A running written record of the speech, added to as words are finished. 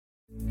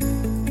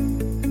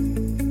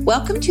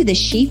Welcome to the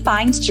She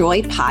Finds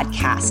Joy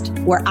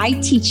podcast, where I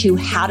teach you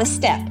how to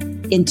step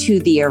into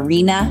the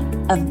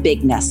arena of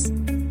bigness,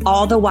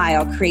 all the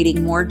while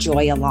creating more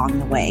joy along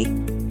the way.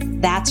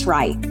 That's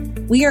right.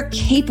 We are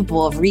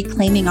capable of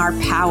reclaiming our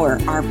power,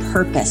 our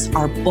purpose,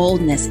 our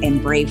boldness, and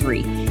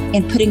bravery,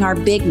 and putting our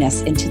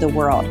bigness into the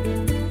world.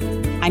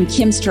 I'm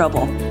Kim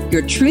Strobel,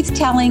 your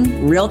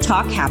truth-telling, real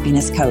talk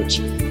happiness coach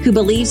who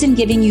believes in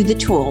giving you the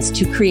tools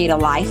to create a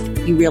life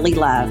you really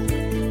love.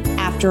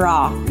 After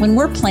all, when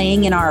we're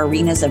playing in our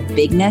arenas of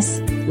bigness,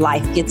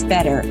 life gets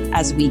better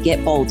as we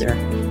get bolder.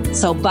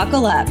 So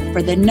buckle up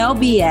for the no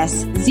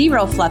BS,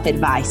 zero fluff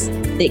advice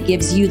that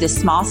gives you the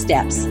small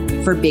steps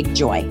for big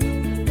joy.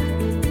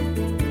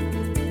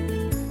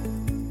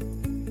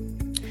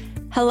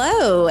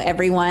 Hello,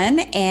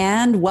 everyone,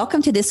 and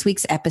welcome to this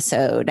week's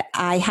episode.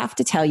 I have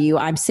to tell you,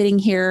 I'm sitting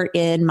here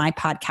in my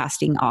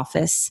podcasting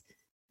office,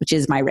 which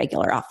is my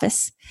regular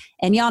office.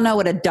 And y'all know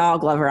what a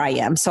dog lover I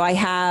am. So I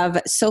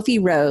have Sophie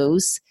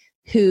Rose,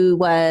 who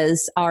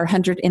was our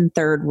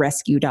 103rd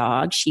rescue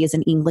dog. She is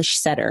an English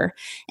setter.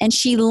 And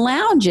she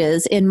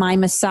lounges in my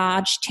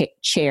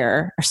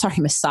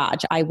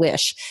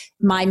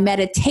my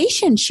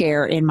meditation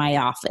chair in my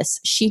office.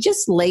 She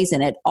just lays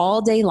in it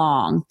all day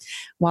long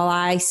while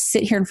I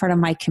sit here in front of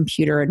my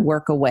computer and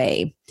work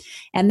away.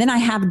 And then I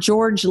have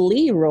George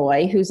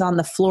Leroy, who's on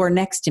the floor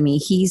next to me.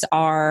 He's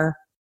our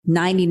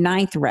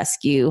 99th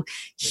rescue.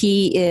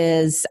 He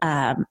is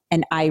an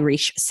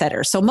Irish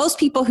setter. So most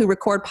people who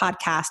record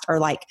podcasts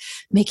are like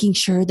making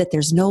sure that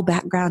there's no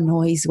background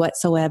noise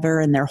whatsoever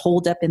and they're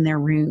holed up in their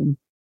room.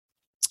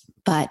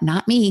 But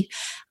not me.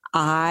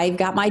 I've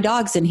got my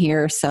dogs in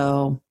here,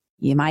 so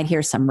you might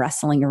hear some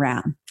rustling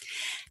around.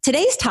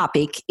 Today's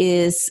topic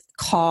is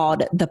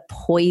called the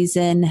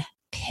poison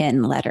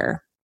pen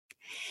letter.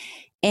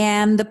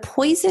 And the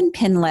poison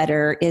pen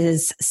letter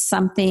is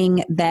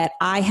something that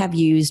I have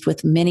used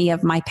with many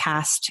of my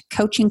past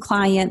coaching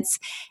clients.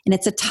 And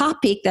it's a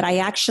topic that I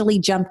actually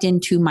jumped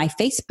into my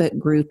Facebook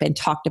group and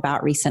talked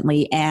about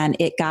recently, and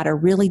it got a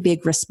really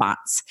big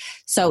response.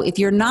 So if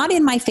you're not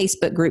in my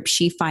Facebook group,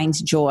 She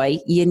Finds Joy,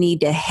 you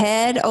need to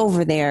head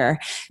over there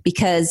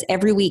because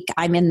every week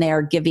I'm in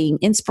there giving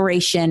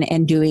inspiration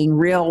and doing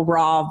real,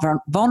 raw,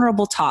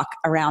 vulnerable talk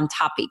around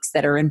topics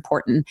that are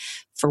important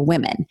for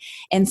women.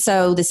 And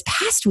so this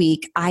past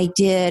week, I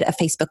did a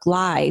Facebook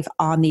Live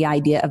on the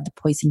idea of the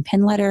poison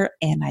pen letter,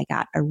 and I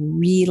got a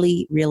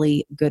really,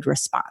 really good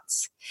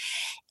response.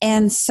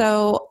 And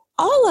so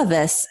all of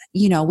us,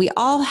 we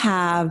all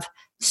have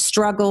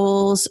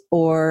struggles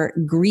or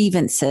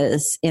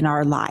grievances in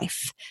our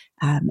life.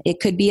 It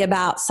could be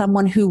about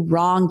someone who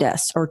wronged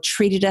us or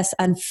treated us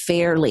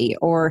unfairly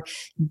or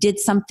did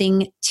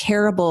something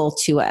terrible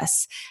to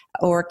us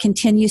or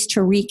continues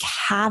to wreak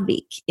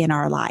havoc in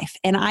our life.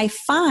 And I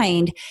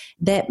find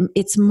that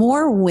it's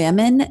more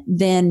women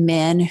than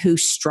men who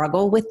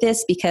struggle with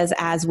this because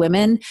as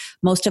women,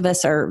 most of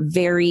us are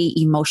very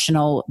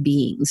emotional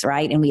beings,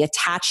 right? And we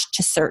attach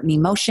to certain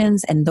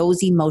emotions and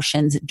those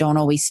emotions don't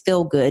always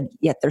feel good,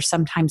 yet they're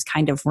sometimes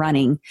kind of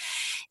running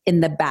in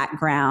the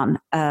background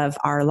of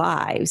our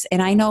lives.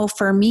 And I know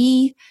for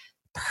me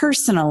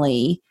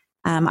personally,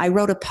 I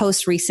wrote a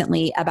post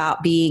recently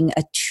about being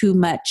a too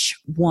much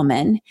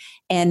woman,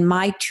 and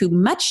my too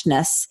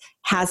muchness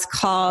has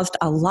caused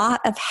a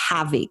lot of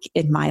havoc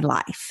in my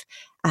life.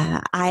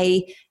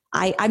 I'm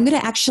going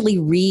to actually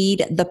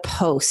read the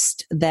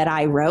post that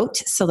I wrote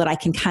so that I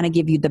can kind of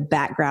give you the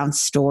background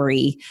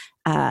story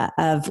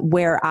of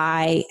where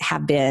I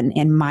have been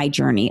in my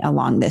journey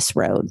along this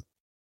road.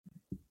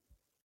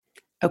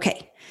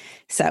 Okay,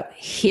 so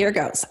here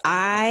goes.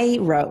 I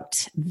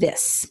wrote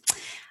this.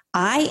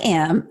 I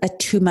am a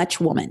too much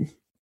woman.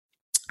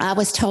 I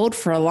was told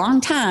for a long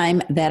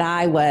time that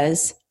I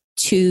was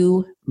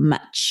too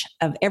much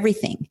of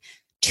everything.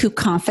 Too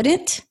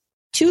confident,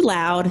 too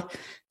loud,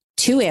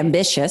 too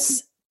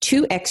ambitious,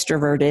 too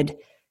extroverted,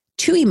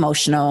 too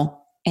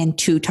emotional, and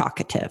too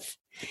talkative.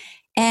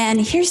 And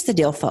here's the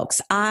deal,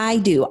 folks.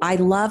 I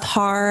love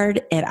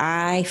hard and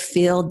I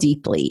feel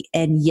deeply.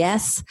 And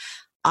yes,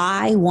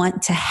 I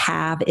want to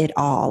have it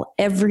all,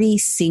 every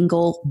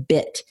single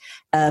bit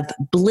of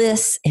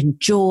bliss and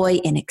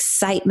joy and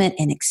excitement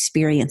and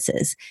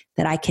experiences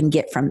that I can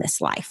get from this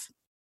life.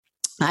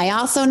 I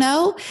also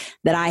know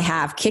that I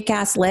have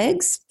kick-ass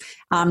legs.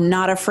 I'm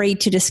not afraid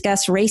to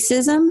discuss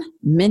racism,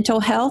 mental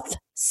health,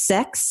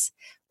 sex,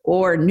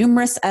 or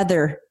numerous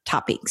other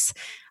topics.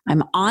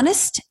 I'm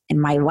honest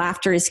and my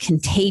laughter is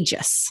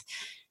contagious.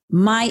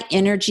 My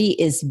energy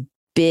is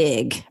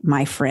big,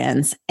 my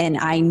friends, and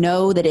I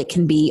know that it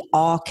can be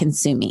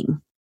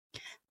all-consuming.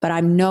 But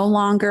I'm no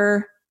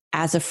longer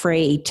as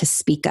afraid to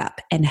speak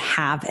up and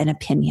have an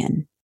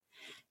opinion.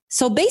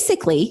 So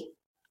basically,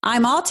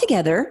 I'm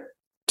altogether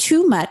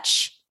too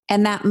much,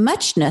 and that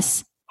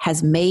muchness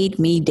has made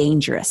me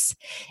dangerous.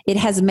 It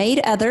has made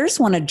others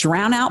want to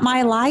drown out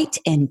my light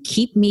and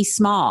keep me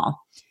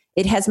small.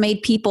 It has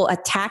made people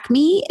attack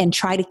me and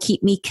try to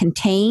keep me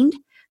contained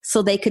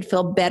so they could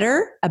feel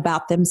better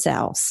about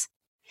themselves.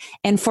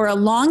 And for a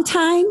long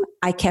time,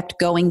 I kept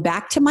going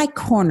back to my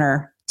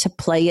corner to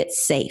play it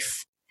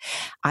safe.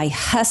 I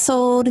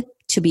hustled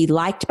to be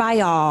liked by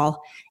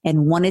all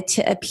and wanted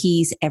to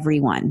appease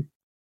everyone.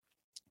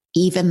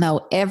 Even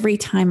though every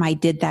time I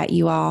did that,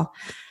 you all,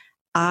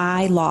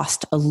 I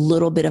lost a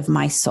little bit of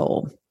my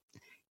soul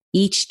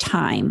each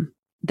time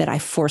that I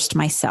forced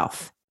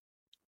myself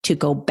to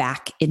go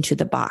back into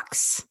the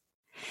box.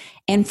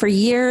 And for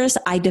years,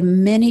 I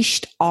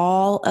diminished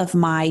all of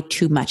my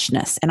too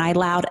muchness, and I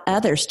allowed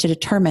others to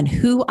determine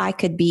who I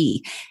could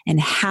be and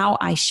how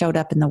I showed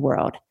up in the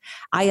world.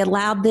 I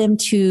allowed them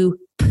to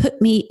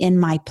put me in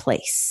my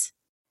place.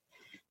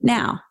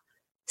 Now,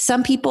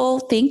 some people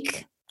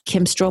think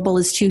Kim Strobel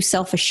is too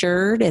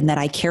self-assured and that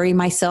I carry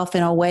myself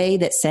in a way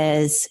that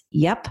says,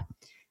 yep,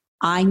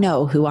 I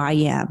know who I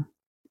am.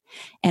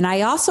 And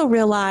I also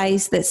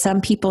realize that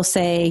some people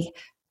say,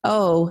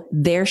 oh,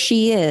 there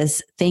she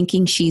is,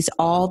 thinking she's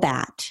all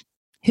that.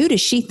 Who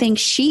does she think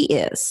she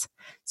is?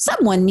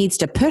 Someone needs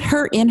to put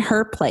her in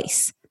her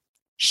place.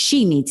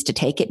 She needs to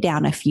take it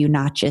down a few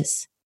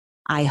notches.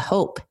 I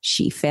hope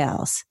she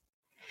fails.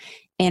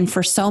 And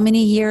for so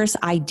many years,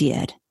 I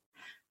did.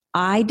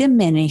 I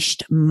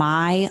diminished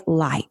my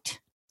light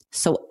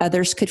so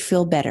others could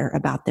feel better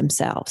about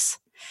themselves.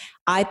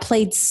 I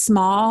played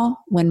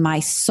small when my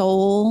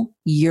soul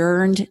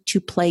yearned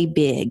to play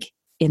big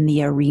in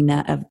the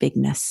arena of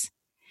bigness.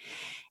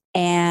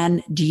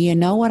 And do you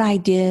know what I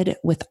did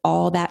with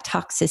all that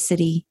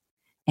toxicity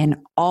and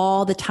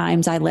all the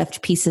times I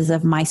left pieces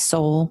of my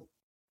soul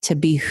to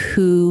be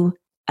who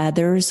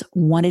others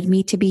wanted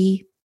me to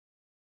be?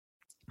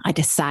 I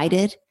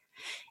decided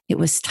it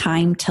was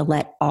time to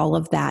let all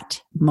of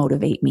that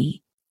motivate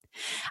me.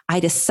 I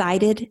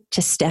decided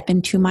to step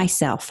into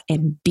myself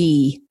and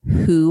be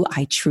who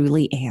I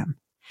truly am.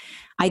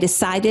 I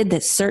decided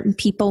that certain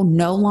people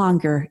no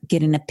longer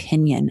get an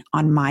opinion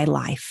on my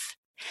life.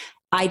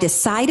 I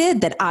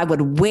decided that I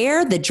would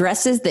wear the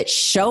dresses that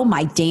show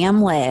my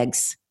damn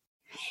legs.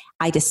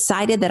 I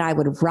decided that I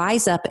would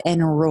rise up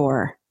and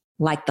roar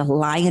like the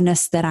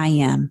lioness that I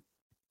am.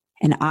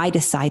 And I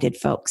decided,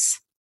 folks,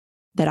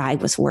 that I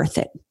was worth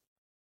it.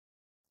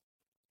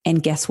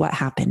 And guess what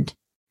happened?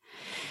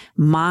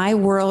 My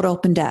world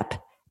opened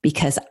up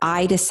because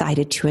I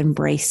decided to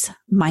embrace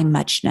my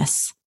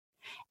muchness.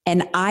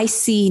 And I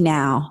see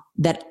now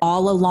that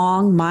all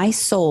along my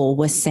soul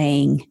was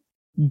saying,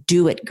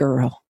 do it,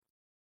 girl.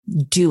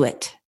 Do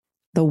it.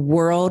 The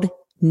world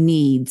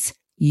needs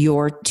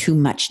your too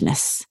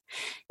muchness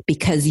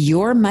because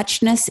your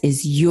muchness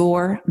is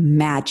your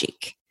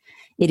magic.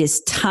 It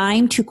is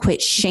time to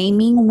quit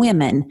shaming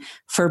women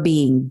for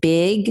being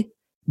big,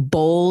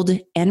 bold,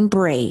 and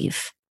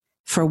brave,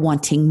 for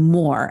wanting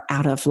more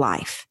out of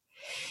life.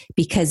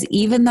 Because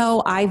even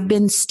though I've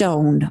been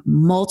stoned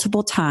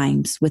multiple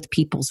times with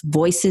people's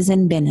voices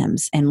and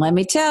venoms, and let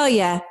me tell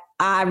you,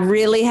 I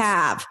really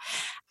have.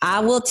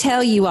 I will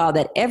tell you all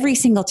that every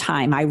single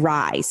time I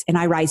rise, and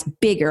I rise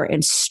bigger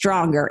and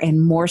stronger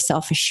and more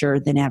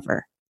self-assured than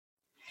ever.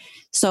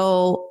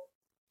 So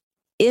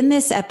in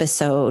this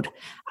episode,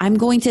 I'm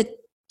going to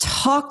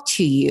talk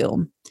to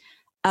you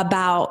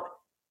about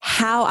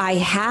how I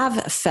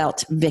have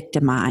felt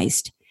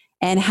victimized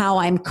and how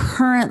I'm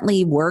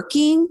currently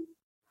working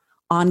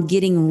on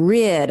getting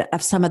rid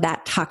of some of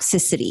that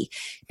toxicity,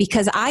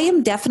 because I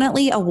am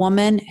definitely a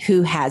woman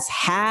who has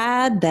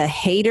had the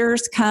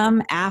haters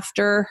come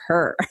after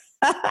her.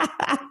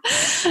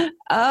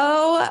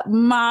 Oh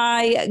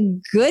my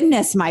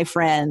goodness, my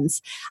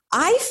friends.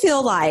 I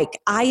feel like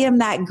I am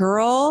that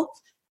girl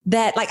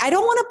that, like, I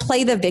don't want to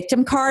play the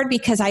victim card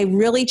because I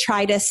really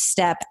try to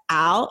step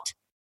out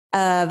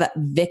of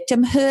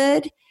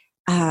victimhood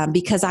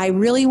because I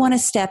really want to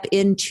step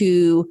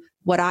into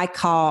what I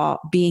call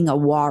being a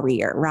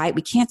warrior, right?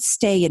 We can't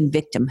stay in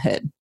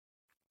victimhood.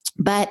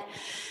 But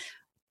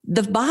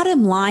the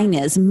bottom line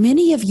is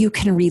many of you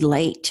can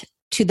relate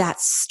to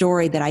that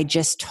story that I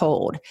just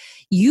told.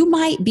 You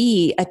might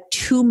be a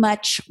too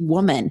much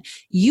woman.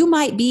 You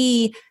might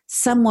be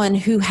someone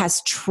who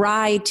has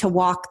tried to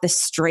walk the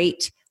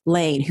straight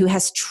lane, who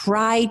has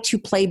tried to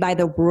play by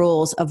the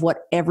rules of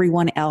what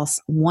everyone else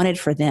wanted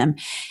for them.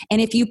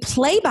 And if you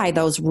play by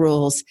those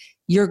rules,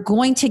 you're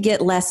going to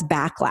get less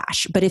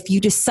backlash. But if you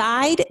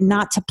decide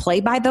not to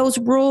play by those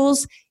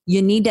rules,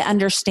 you need to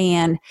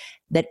understand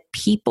that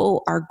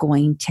people are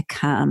going to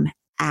come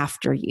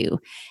after you.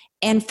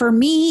 And for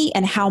me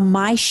and how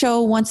my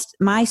soul wants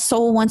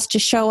to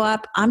show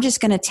up, I'm just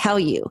going to tell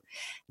you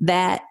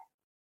that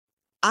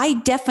I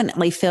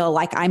definitely feel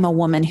like I'm a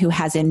woman who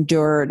has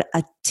endured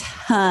a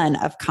ton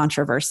of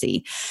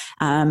controversy.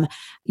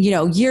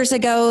 Years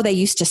ago, they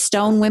used to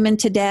stone women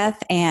to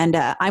death, and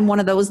I'm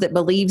one of those that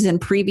believes in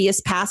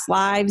previous past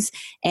lives,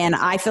 and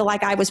I feel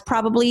like I was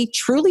probably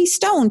truly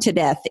stoned to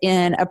death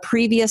in a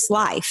previous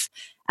life.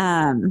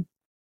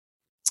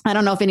 I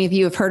don't know if any of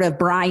you have heard of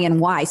Brian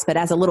Weiss, but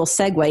as a little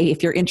segue,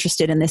 if you're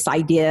interested in this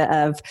idea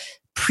of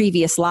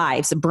previous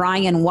lives.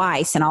 Brian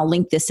Weiss, and I'll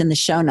link this in the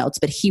show notes,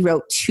 but he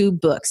wrote 2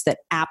 books that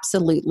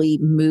absolutely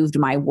moved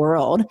my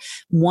world.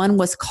 One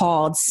was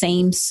called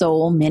Same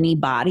Soul, Many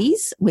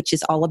Bodies, which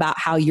is all about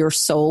how your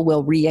soul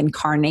will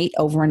reincarnate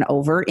over and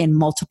over in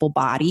multiple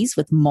bodies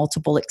with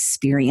multiple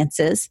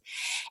experiences.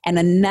 And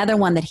another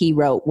one that he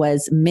wrote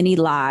was Many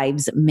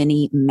Lives,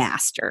 Many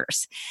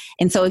Masters.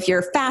 And so if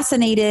you're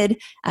fascinated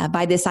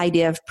by this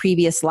idea of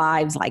previous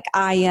lives like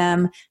I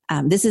am,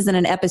 this isn't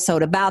an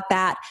episode about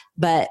that,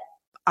 but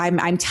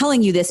I'm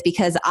telling you this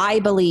because I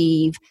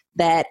believe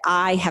that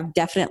I have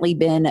definitely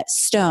been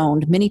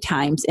stoned many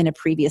times in a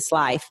previous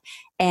life.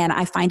 And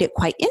I find it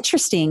quite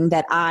interesting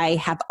that I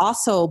have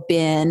also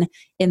been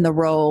in the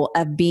role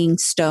of being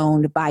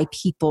stoned by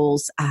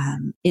people's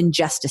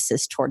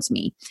injustices towards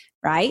me,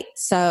 right?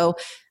 So,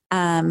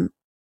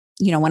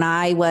 when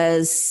I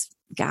was,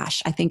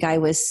 I think I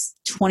was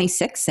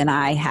 26 and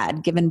I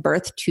had given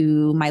birth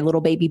to my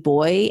little baby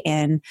boy,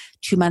 and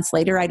 2 months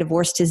later I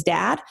divorced his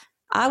dad.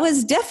 I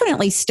was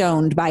definitely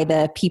stoned by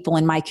the people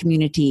in my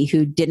community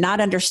who did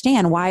not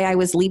understand why I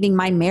was leaving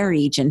my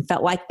marriage and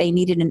felt like they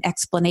needed an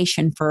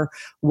explanation for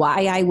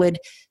why I would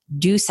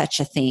do such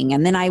a thing.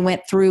 And then I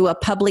went through a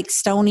public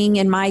stoning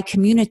in my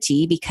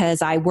community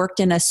because I worked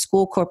in a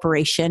school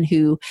corporation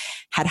who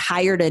had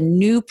hired a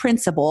new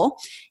principal,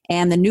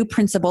 and the new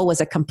principal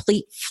was a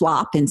complete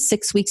flop. And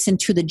 6 weeks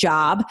into the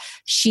job,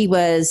 she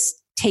was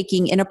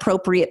taking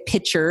inappropriate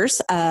pictures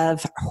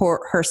of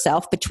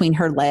herself between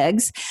her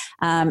legs.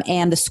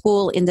 And the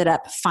school ended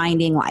up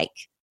finding like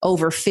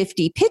over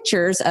 50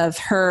 pictures of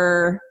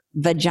her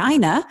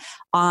vagina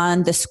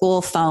on the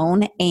school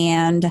phone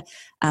and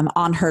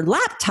on her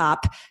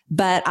laptop.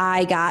 But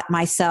I got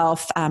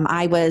myself,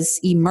 I was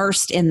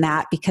immersed in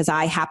that because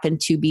I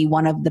happened to be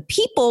one of the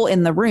people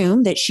in the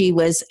room that she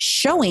was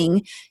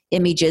showing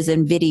images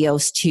and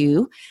videos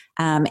to.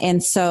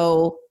 And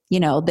so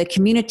the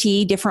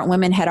community, different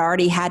women had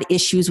already had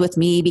issues with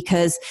me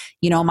because,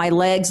 my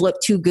legs look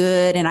too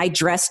good and I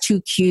dress too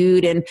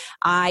cute and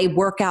I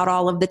work out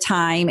all of the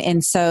time.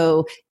 And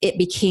so it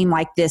became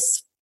like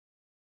this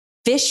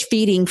fish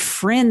feeding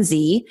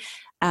frenzy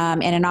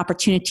and an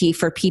opportunity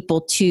for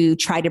people to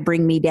try to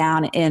bring me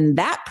down in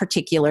that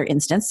particular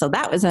instance. So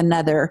that was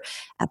another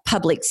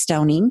public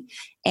stoning.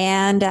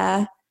 And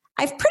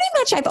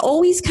I've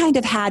always kind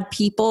of had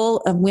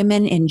people,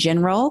 women in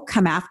general,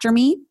 come after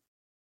me.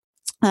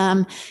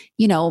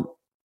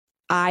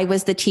 I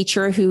was the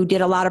teacher who did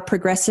a lot of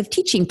progressive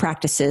teaching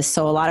practices.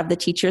 So a lot of the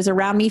teachers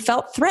around me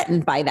felt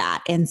threatened by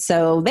that. And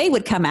so they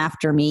would come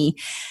after me.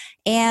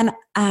 And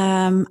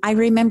I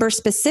remember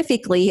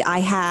specifically, I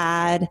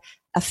had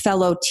a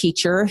fellow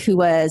teacher who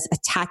was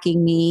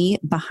attacking me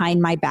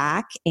behind my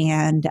back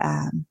and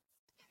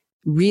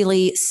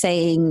really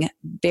saying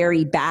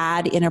very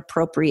bad,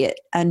 inappropriate,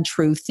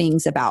 untrue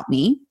things about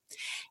me.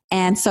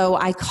 And so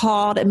I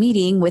called a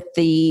meeting with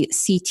the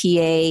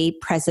CTA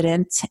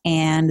president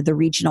and the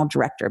regional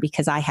director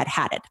because I had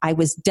had it. I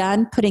was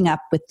done putting up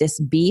with this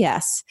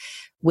BS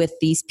with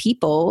these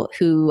people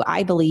who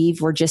I believe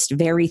were just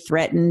very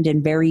threatened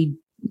and very,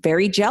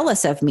 very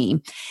jealous of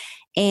me.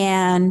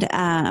 And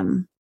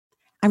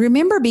I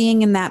remember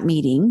being in that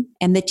meeting,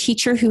 and the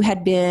teacher who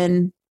had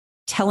been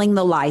telling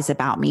the lies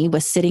about me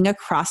was sitting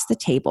across the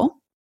table.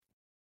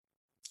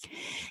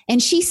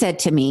 And she said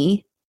to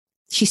me,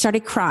 she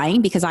started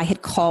crying because I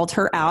had called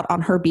her out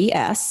on her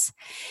BS.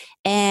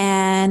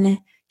 And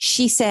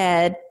she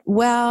said,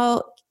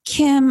 well,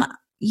 Kim,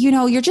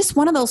 you're just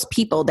one of those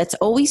people that's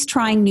always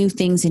trying new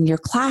things in your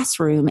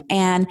classroom.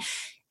 And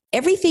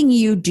everything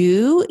you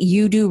do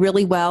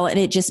really well. And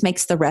it just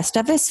makes the rest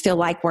of us feel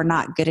like we're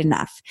not good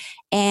enough.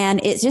 And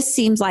it just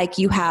seems like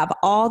you have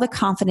all the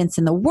confidence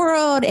in the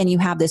world and you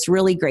have this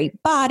really great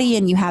body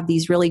and you have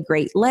these really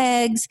great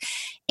legs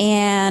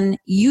and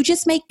you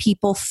just make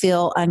people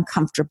feel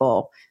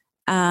uncomfortable.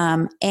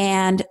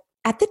 And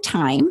at the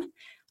time,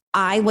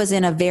 I was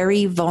in a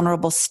very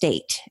vulnerable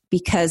state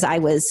because I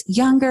was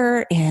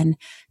younger and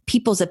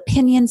people's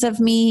opinions of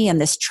me and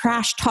this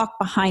trash talk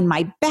behind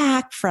my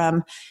back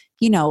from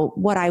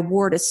what I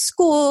wore to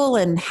school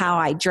and how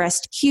I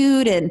dressed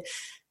cute and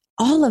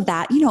all of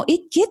that,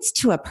 it gets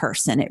to a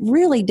person. It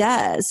really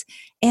does.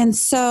 And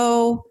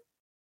so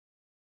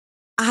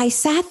I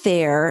sat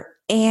there,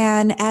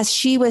 and as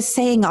she was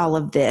saying all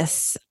of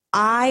this,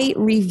 I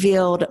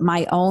revealed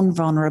my own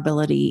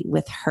vulnerability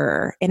with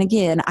her. And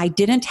again, I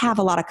didn't have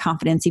a lot of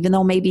confidence, even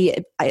though maybe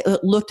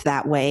it looked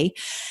that way.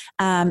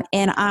 And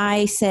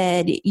I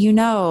said,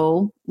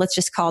 let's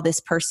just call this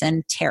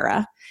person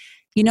Tara.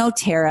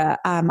 Tara,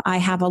 I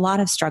have a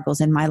lot of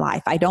struggles in my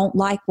life. I don't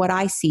like what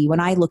I see when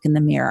I look in the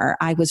mirror.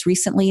 I was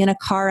recently in a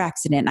car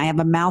accident. I have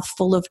a mouth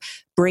full of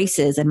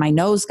braces and my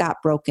nose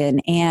got broken.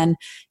 And,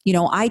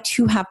 I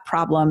too have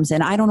problems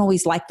and I don't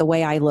always like the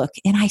way I look.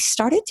 And I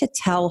started to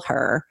tell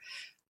her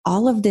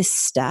all of this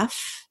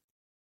stuff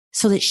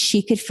so that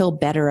she could feel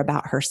better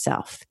about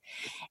herself.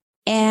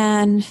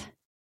 And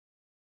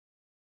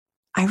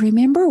I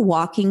remember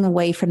walking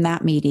away from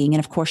that meeting,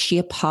 and of course she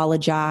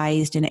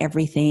apologized and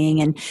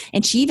everything.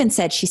 And she even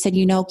said,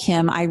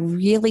 Kim, I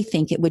really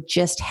think it would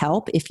just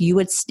help if you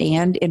would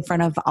stand in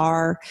front of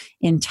our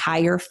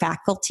entire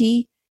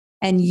faculty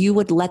and you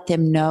would let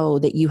them know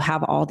that you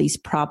have all these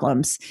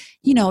problems.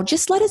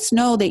 Just let us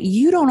know that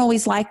you don't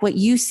always like what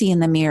you see in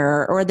the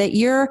mirror, or that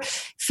you're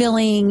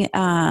feeling,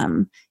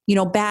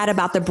 bad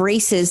about the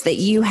braces that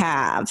you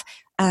have.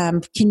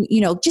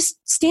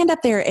 Just stand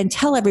up there and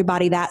tell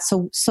everybody that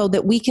so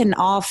that we can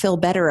all feel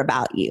better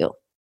about you.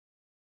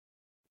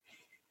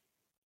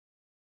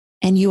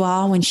 And you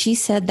all, when she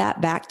said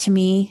that back to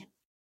me,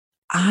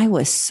 I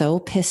was so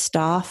pissed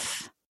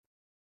off,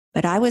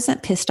 but I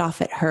wasn't pissed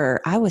off at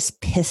her. I was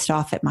pissed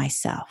off at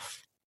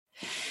myself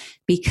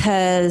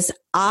because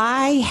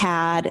I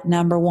had,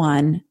 number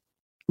one,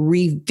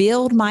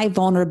 revealed my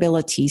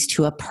vulnerabilities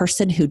to a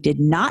person who did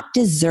not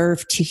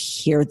deserve to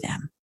hear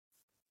them.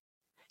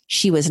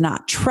 She was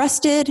not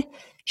trusted.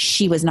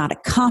 She was not a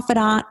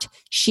confidant.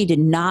 She did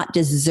not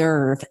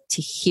deserve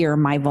to hear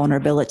my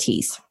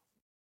vulnerabilities.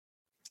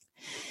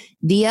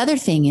 The other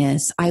thing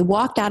is, I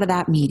walked out of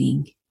that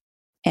meeting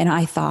and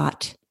I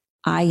thought,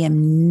 I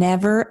am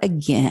never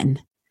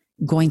again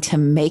going to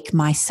make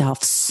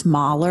myself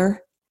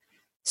smaller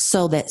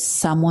so that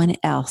someone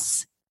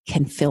else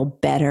can feel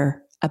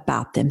better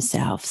about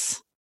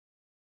themselves.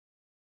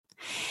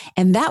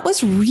 And that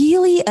was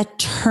really a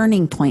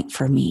turning point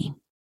for me.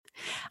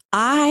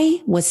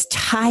 I was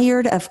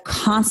tired of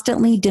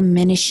constantly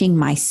diminishing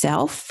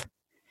myself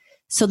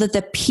so that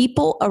the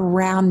people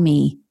around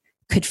me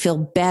could feel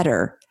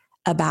better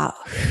about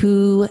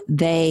who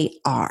they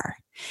are.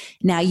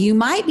 Now, you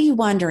might be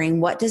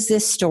wondering, what does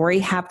this story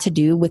have to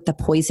do with the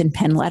poison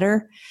pen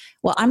letter?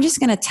 Well, I'm just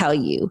going to tell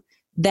you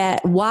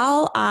that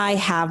while I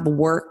have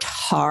worked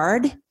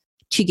hard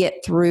to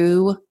get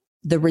through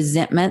the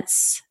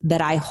resentments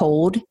that I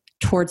hold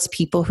towards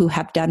people who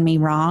have done me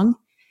wrong,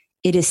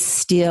 it is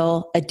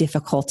still a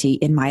difficulty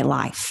in my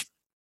life.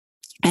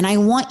 And I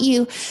want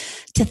you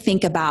to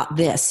think about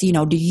this.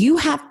 Do you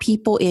have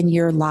people in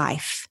your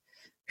life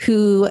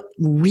who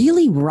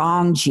really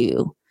wronged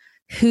you,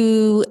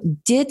 who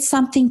did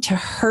something to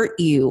hurt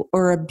you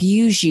or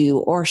abuse you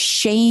or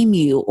shame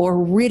you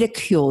or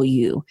ridicule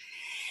you?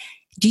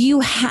 Do you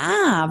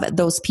have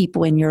those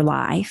people in your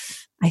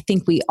life? I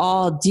think we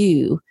all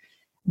do.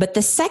 But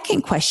the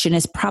second question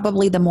is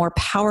probably the more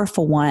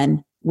powerful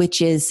one,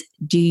 which is,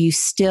 do you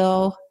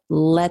still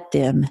let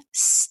them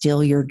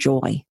steal your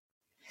joy?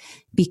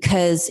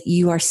 Because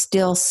you are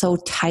still so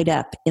tied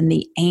up in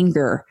the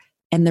anger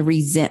and the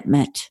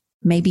resentment,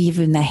 maybe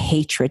even the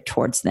hatred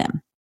towards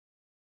them.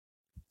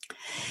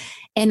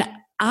 And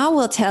I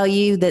will tell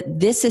you that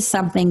this is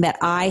something that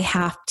I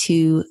have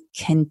to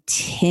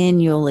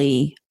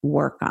continually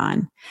work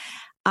on.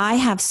 I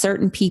have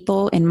certain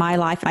people in my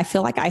life, and I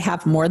feel like I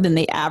have more than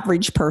the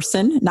average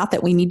person. Not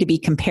that we need to be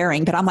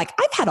comparing, but I'm like,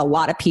 I've had a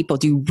lot of people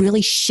do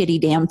really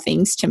shitty damn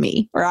things to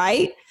me,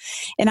 right?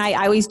 And I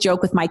always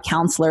joke with my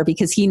counselor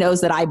because he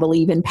knows that I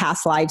believe in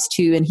past lives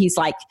too. And he's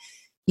like,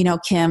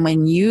 Kim,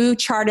 when you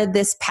charted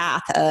this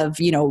path of,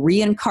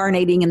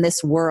 reincarnating in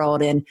this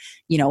world and,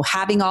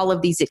 having all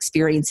of these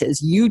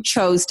experiences, you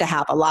chose to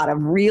have a lot of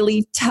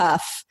really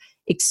tough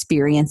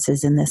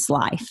experiences in this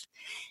life.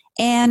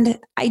 And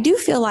I do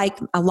feel like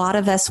a lot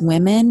of us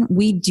women,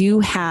 we do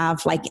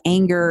have like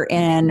anger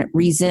and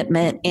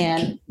resentment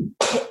and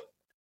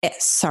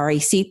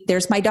see,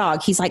 there's my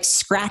dog. He's like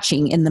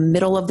scratching in the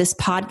middle of this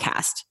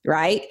podcast,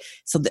 right?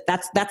 So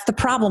that's the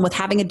problem with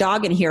having a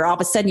dog in here. All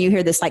of a sudden you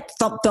hear this like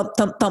thump, thump,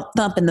 thump, thump,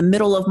 thump in the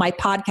middle of my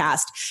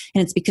podcast.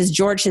 And it's because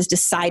George has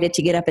decided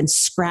to get up and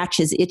scratch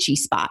his itchy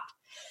spot.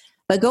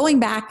 But going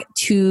back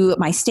to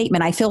my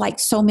statement, I feel like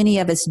so many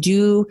of us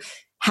do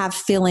have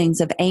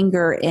feelings of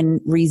anger and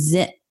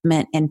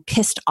resentment and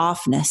pissed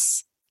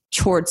offness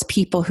towards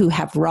people who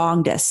have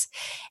wronged us.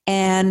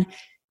 And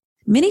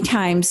many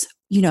times,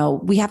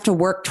 we have to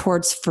work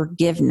towards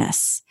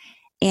forgiveness.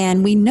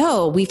 And we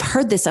know, we've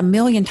heard this a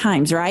million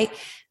times, right?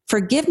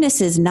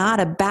 Forgiveness is not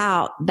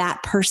about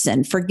that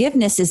person.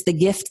 Forgiveness is the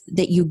gift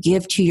that you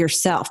give to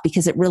yourself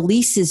because it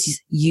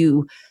releases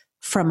you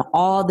from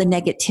all the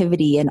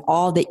negativity and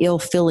all the ill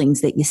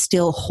feelings that you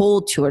still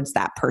hold towards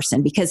that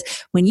person. Because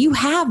when you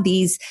have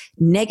these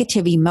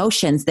negative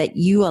emotions that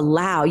you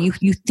allow, you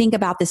think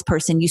about this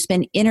person, you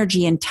spend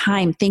energy and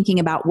time thinking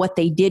about what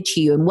they did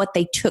to you and what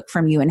they took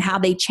from you and how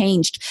they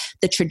changed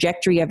the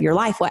trajectory of your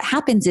life. What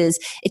happens is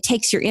it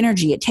takes your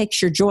energy, it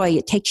takes your joy,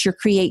 it takes your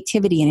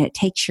creativity, and it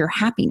takes your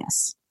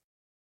happiness.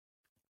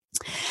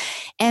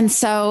 And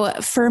so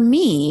for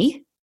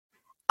me,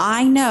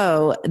 I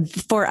know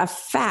for a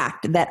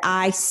fact that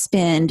I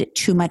spend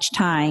too much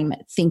time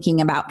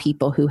thinking about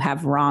people who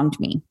have wronged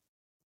me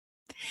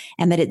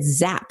and that it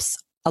zaps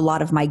a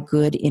lot of my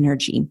good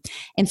energy.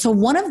 And so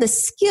one of the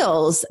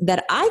skills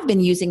that I've been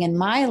using in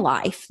my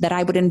life that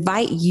I would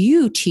invite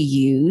you to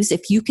use,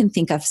 if you can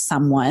think of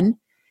someone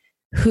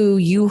who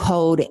you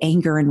hold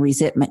anger and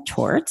resentment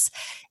towards,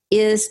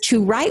 is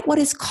to write what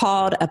is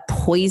called a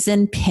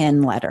poison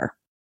pen letter.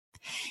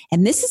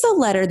 And this is a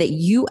letter that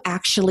you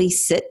actually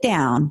sit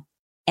down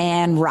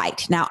and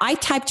write. Now, I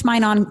typed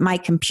mine on my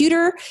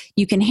computer.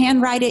 You can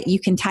handwrite it, you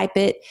can type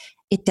it.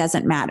 It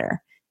doesn't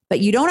matter. But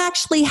you don't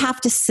actually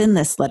have to send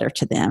this letter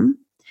to them.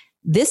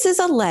 This is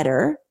a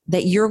letter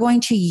that you're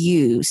going to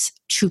use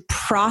to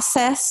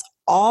process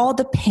all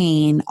the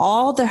pain,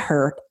 all the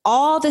hurt,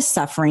 all the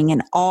suffering,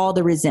 and all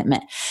the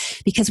resentment.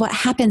 Because what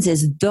happens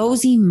is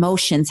those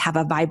emotions have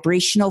a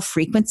vibrational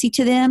frequency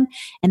to them,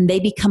 and they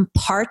become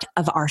part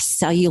of our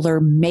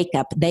cellular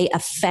makeup. They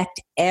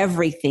affect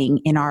everything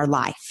in our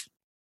life.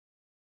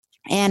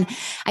 And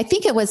I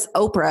think it was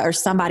Oprah or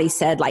somebody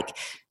said, like,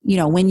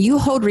 when you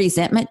hold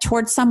resentment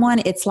towards someone,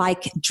 it's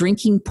like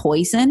drinking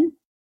poison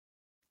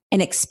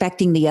and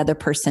expecting the other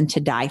person to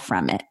die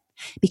from it,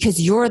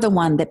 because you're the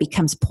one that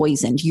becomes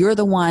poisoned. You're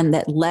the one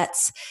that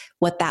lets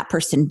what that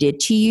person did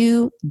to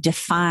you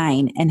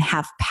define and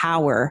have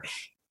power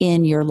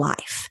in your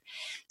life.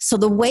 So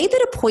the way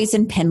that a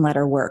poison pen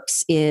letter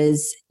works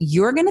is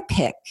you're going to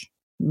pick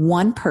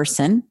one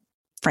person.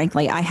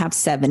 Frankly, I have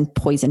 7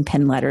 poison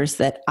pen letters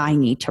that I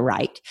need to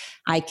write.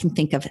 I can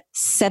think of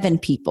 7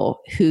 people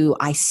who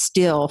I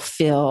still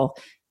feel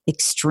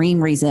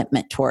extreme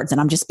resentment towards. And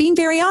I'm just being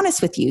very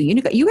honest with you.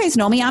 You guys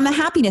know me. I'm the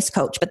happiness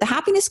coach, but the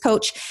happiness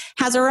coach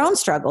has her own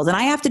struggles, and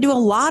I have to do a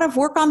lot of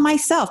work on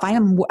myself. I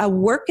am a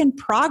work in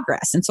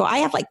progress. And so I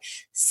have like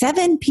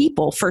 7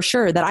 people for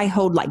sure that I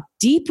hold like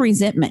deep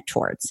resentment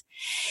towards.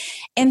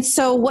 And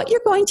so what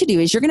you're going to do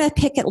is you're going to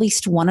pick at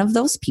least one of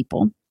those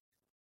people,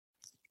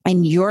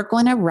 and you're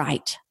going to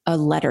write a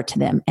letter to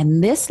them.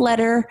 And this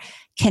letter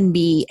can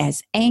be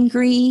as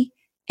angry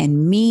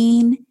and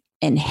mean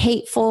and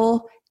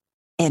hateful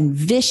and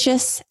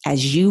vicious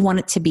as you want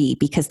it to be,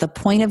 because the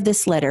point of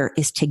this letter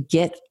is to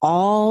get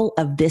all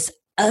of this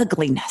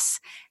ugliness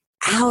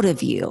out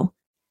of you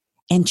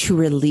and to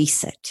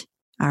release it.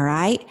 All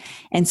right.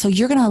 And so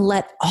you're going to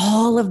let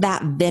all of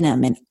that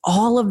venom and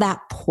all of that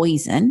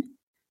poison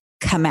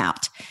come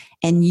out.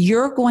 And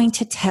you're going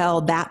to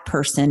tell that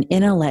person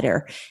in a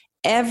letter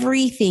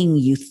everything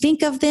you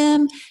think of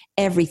them,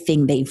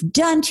 everything they've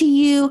done to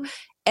you,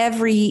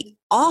 every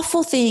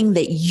awful thing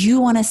that you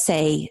want to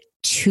say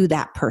to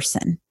that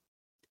person.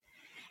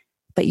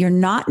 But you're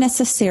not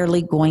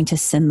necessarily going to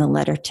send the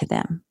letter to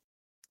them.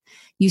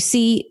 You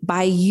see,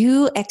 by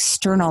you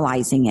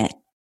externalizing it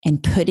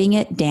and putting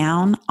it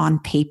down on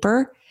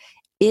paper,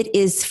 it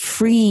is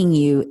freeing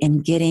you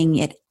and getting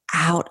it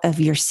out of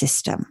your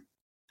system.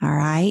 All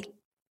right?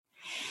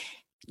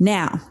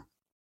 Now,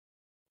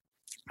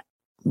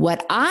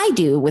 what I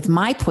do with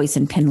my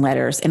poison pen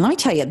letters, and let me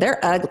tell you, they're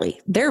ugly,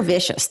 they're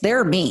vicious,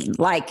 they're mean,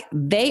 like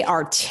they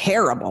are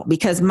terrible,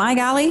 because my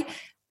golly,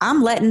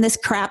 I'm letting this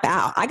crap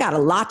out. I got a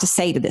lot to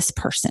say to this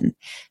person.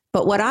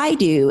 But what I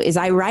do is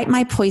I write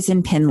my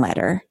poison pen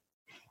letter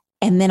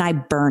and then I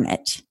burn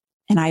it.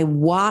 And I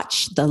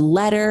watch the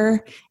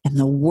letter and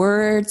the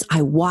words,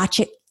 I watch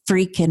it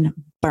freaking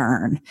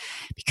burn.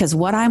 Because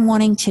what I'm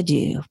wanting to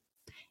do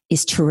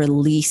is to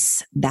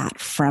release that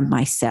from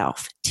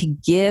myself, to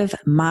give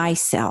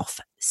myself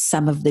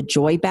some of the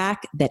joy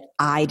back that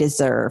I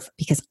deserve,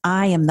 because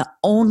I am the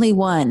only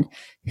one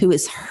who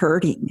is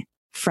hurting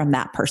from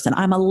that person.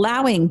 I'm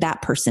allowing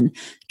that person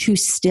to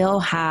still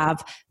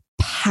have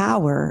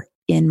power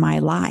in my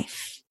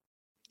life,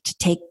 to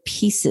take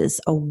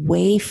pieces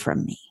away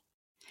from me.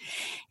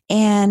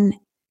 And,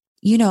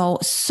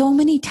 so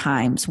many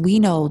times we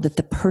know that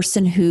the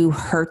person who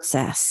hurts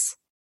us,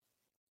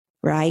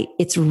 right?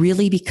 It's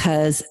really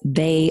because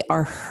they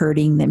are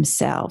hurting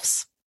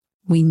themselves.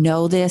 We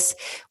know this,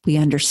 we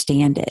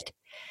understand it.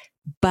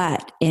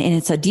 But, and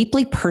it's a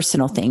deeply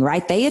personal thing,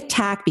 right? They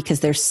attack because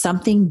there's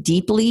something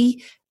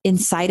deeply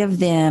inside of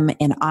them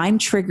and I'm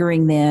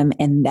triggering them,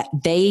 and that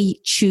they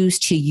choose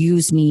to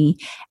use me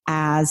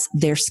as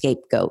their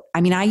scapegoat.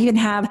 I mean, I even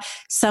have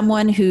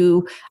someone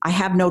who I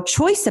have no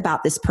choice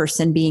about this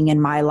person being in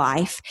my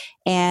life,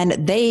 and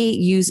they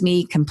use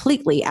me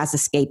completely as a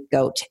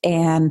scapegoat.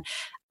 And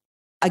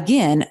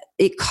again,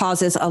 it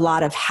causes a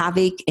lot of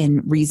havoc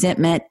and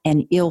resentment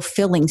and ill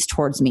feelings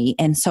towards me.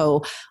 And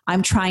so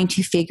I'm trying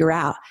to figure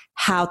out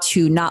how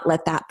to not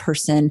let that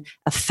person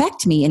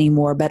affect me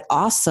anymore, but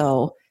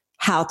also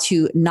how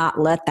to not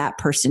let that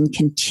person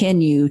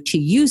continue to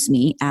use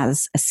me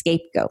as a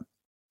scapegoat.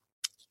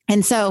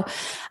 And so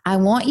I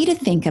want you to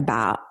think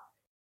about,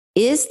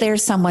 is there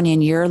someone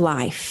in your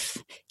life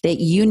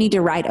that you need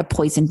to write a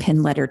poison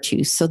pen letter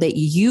to so that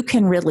you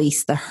can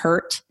release the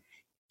hurt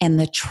and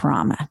the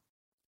trauma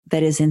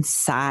that is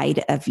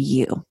inside of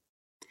you?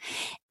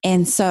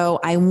 And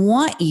so I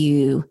want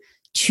you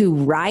to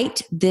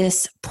write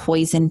this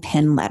poison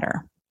pen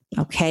letter.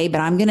 Okay.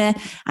 But I'm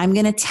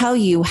going to tell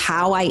you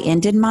how I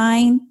ended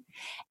mine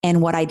and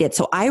what I did.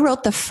 So I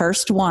wrote the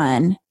first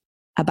one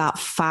about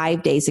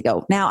 5 days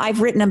ago. Now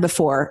I've written them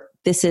before.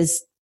 This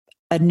is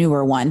a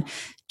newer one.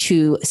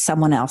 to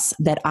someone else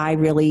that I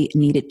really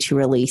needed to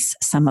release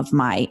some of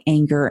my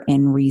anger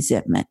and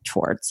resentment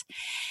towards.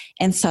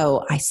 And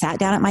so I sat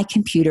down at my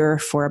computer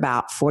for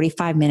about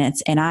 45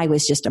 minutes and I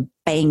was just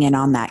banging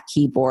on that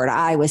keyboard.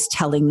 I was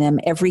telling them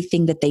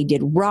everything that they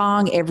did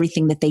wrong,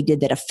 everything that they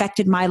did that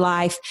affected my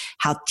life,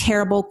 how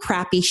terrible,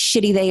 crappy,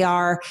 shitty they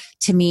are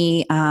to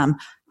me.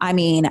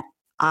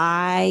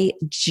 I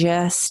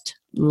just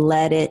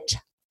let it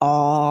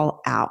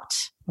all out.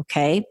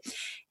 Okay.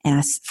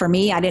 And for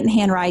me, I didn't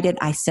handwrite it.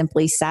 I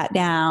simply sat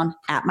down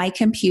at my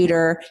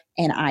computer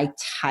and I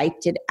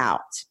typed it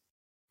out.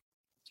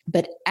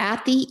 But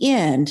at the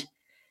end,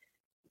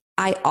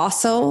 I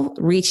also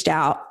reached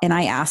out and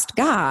I asked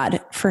God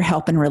for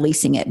help in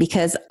releasing it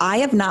because I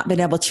have not been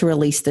able to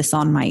release this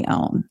on my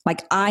own.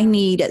 Like I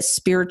need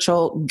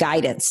spiritual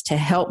guidance to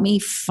help me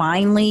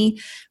finally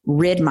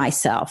rid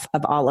myself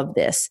of all of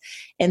this.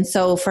 And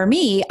so for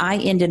me, I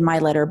ended my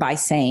letter by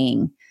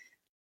saying,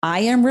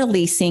 I am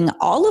releasing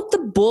all of the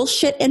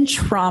bullshit and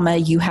trauma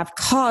you have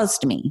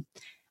caused me.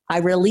 I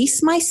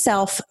release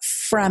myself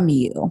from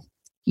you.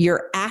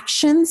 Your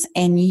actions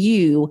and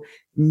you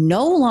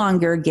no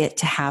longer get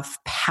to have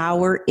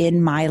power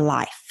in my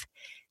life.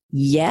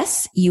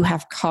 Yes, you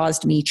have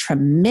caused me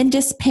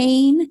tremendous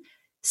pain,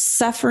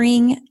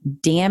 suffering,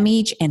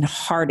 damage, and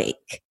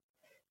heartache.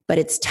 But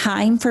it's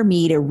time for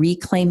me to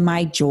reclaim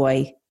my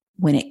joy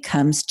when it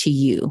comes to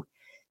you.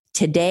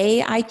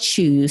 Today, I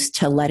choose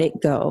to let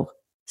it go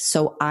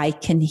so I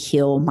can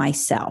heal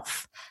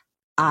myself.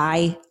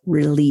 I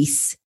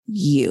release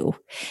you.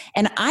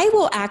 And I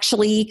will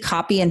actually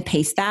copy and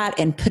paste that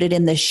and put it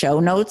in the show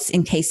notes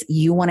in case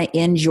you want to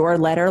end your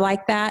letter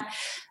like that.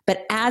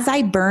 But as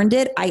I burned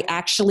it, I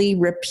actually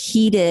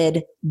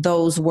repeated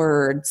those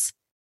words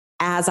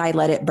as I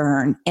let it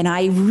burn. And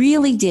I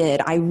really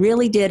did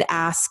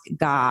ask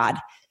God,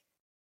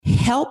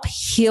 help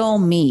heal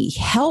me.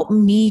 Help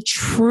me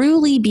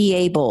truly be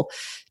able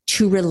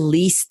to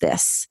release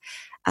this.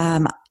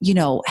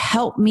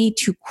 Help me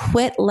to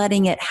quit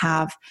letting it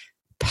have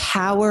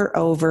power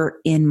over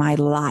in my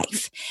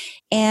life.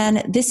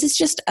 And this is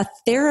just a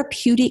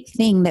therapeutic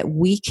thing that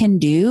we can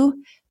do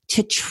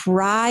to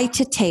try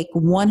to take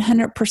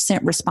 100%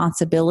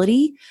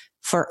 responsibility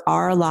for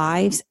our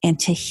lives and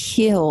to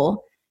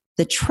heal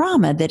the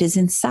trauma that is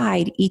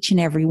inside each and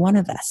every one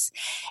of us.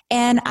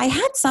 And I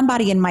had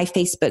somebody in my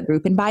Facebook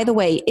group. And by the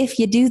way, if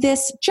you do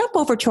this, jump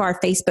over to our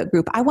Facebook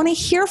group. I want to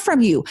hear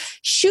from you.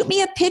 Shoot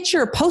me a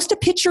picture, post a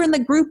picture in the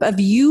group of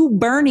you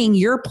burning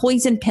your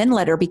poison pen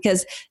letter,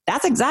 because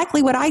that's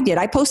exactly what I did.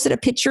 I posted a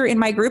picture in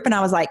my group and I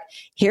was like,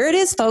 here it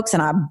is, folks.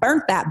 And I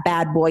burnt that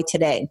bad boy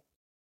today.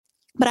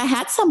 But I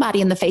had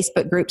somebody in the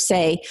Facebook group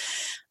say,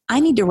 I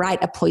need to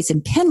write a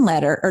poison pen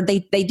letter, or they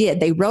did.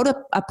 They wrote a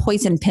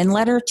poison pen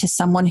letter to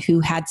someone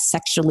who had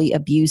sexually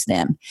abused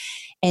them.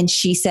 And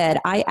she said,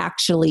 I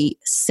actually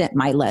sent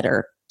my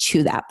letter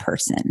to that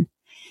person.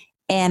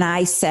 And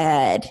I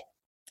said,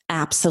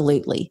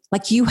 absolutely.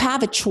 Like, you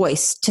have a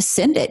choice to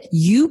send it.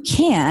 You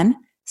can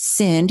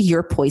send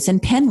your poison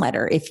pen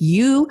letter. If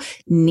you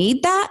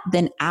need that,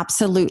 then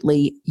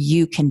absolutely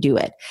you can do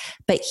it.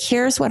 But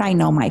here's what I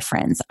know, my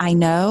friends. I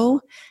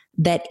know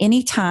that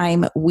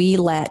anytime we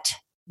let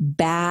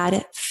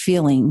bad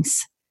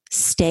feelings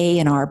stay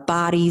in our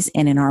bodies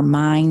and in our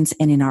minds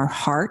and in our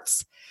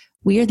hearts,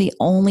 we are the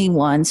only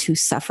ones who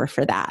suffer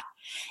for that.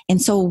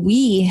 And so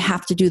we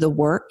have to do the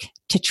work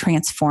to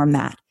transform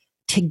that,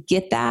 to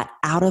get that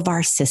out of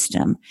our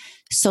system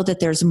so that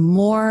there's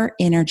more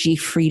energy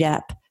freed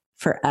up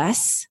for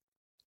us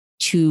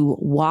to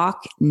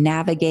walk,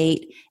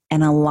 navigate,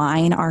 and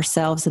align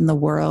ourselves in the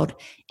world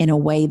in a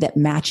way that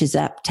matches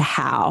up to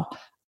how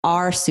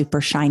our super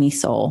shiny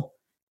soul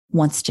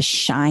wants to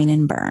shine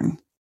and burn.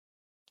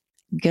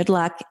 Good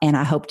luck, and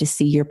I hope to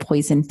see your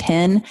poison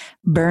pen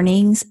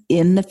burnings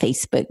in the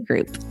Facebook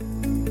group.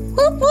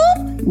 Whoop,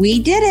 whoop. We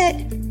did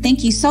it.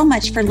 Thank you so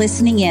much for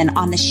listening in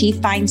on the She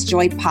Finds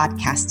Joy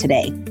podcast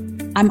today.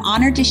 I'm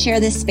honored to share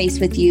this space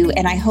with you,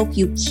 and I hope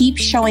you keep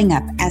showing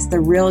up as the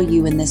real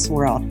you in this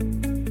world.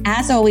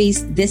 As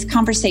always, this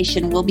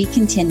conversation will be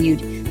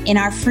continued in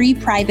our free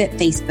private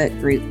Facebook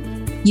group.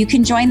 You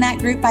can join that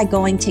group by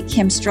going to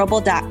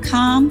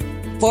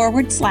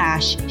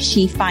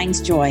kimstrobel.com/She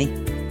Finds Joy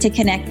to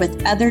connect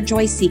with other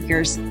joy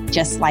seekers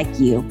just like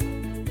you.